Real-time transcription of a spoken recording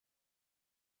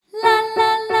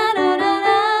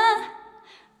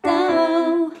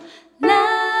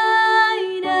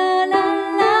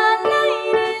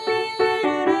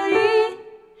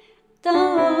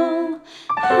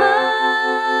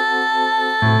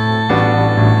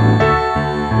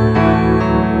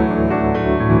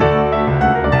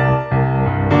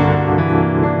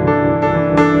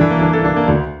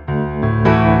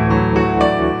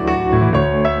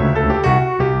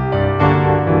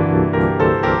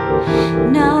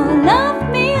Now love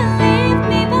me, leave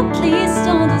me, but please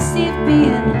don't deceive me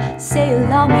and say you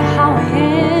love me how I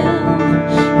am.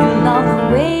 You love the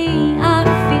way I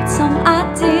fit some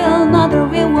ideal, not the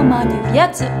real woman you've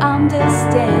yet to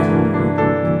understand.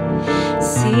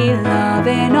 See, love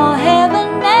ain't all heaven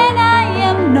and I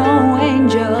am no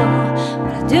angel,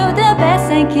 but I do the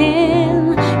best I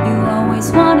can. You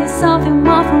always wanted something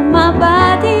more from my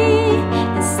body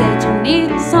and said you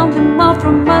needed something more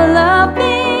from my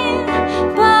loving,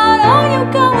 but all you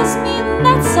got was me and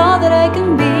that's all that I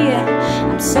can be.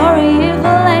 I'm sorry if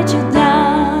I let you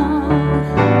down.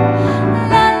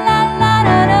 La la la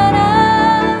da da da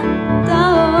da.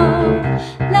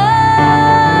 La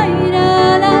da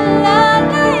la la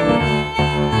la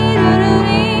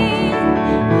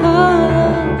oh,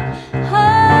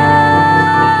 oh.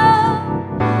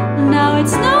 Now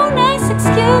it's no nice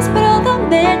excuse, but all the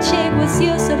magic was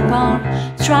used upon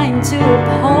trying to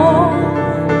uphold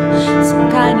some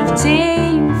kind of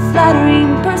tame,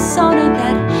 flattering persona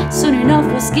that soon enough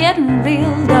was getting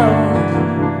real though.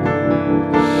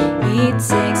 It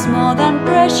takes more than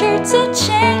pressure to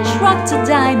change rock to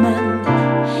diamond.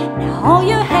 Now all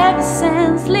you have is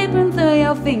sand slipping through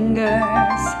your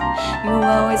fingers. You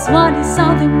always wanted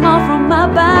something more from my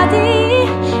body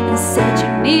and said you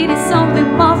needed something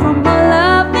more from my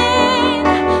loving,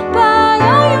 but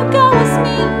all you got was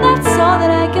me and that's all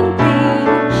that I can be.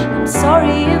 I'm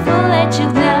sorry if I let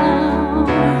you down,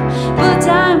 but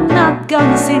I'm not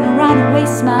gonna sit around and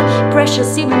waste my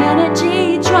precious even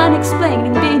energy trying to explain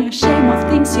and being ashamed of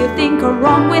things you think are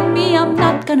wrong with me. I'm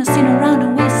not gonna sit around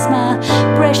and waste my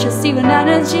precious even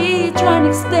energy trying to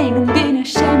explain and being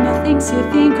ashamed of things you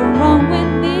think are wrong with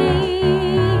me.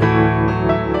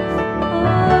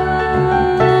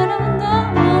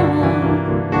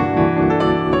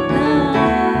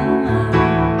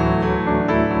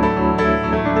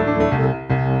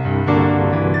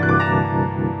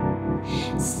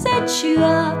 Set you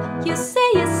up, you say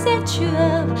you set you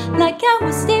up like I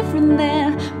was different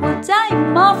then. What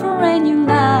I'm offering you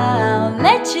now,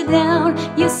 let you down.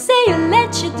 You say you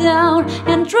let you down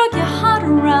and drug your heart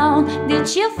around.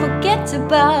 Did you forget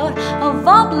about of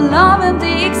all the love and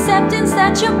the acceptance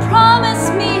that you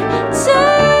promised me to?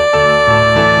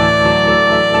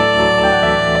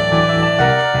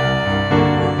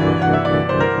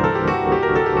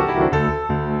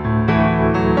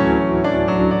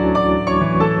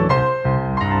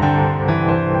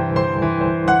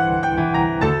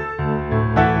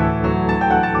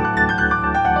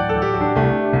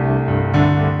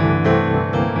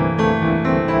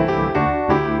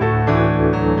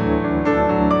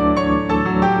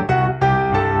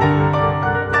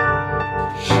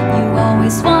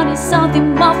 Wanted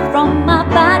something more from my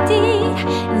body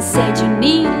and said you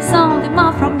needed something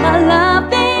more from my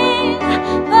loving,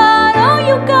 but all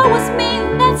you got was me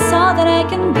and that's all that I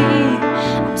can be.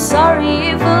 I'm sorry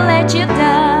if I let you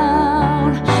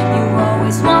down. You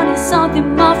always wanted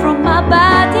something more from my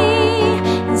body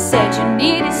and said you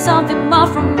needed something more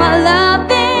from my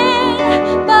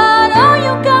loving, but all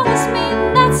you got was me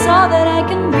and that's all that I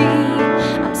can be.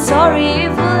 I'm sorry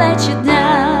if I let you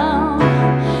down,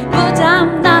 but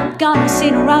I'm not gonna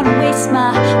sit around and waste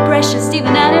my precious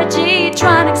divine energy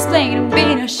trying to explain and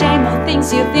being ashamed of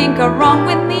things you think are wrong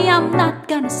with me. I'm not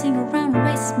gonna sit around and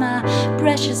waste my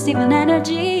precious divine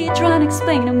energy trying to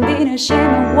explain and being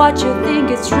ashamed of what you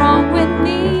think is wrong with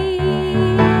me.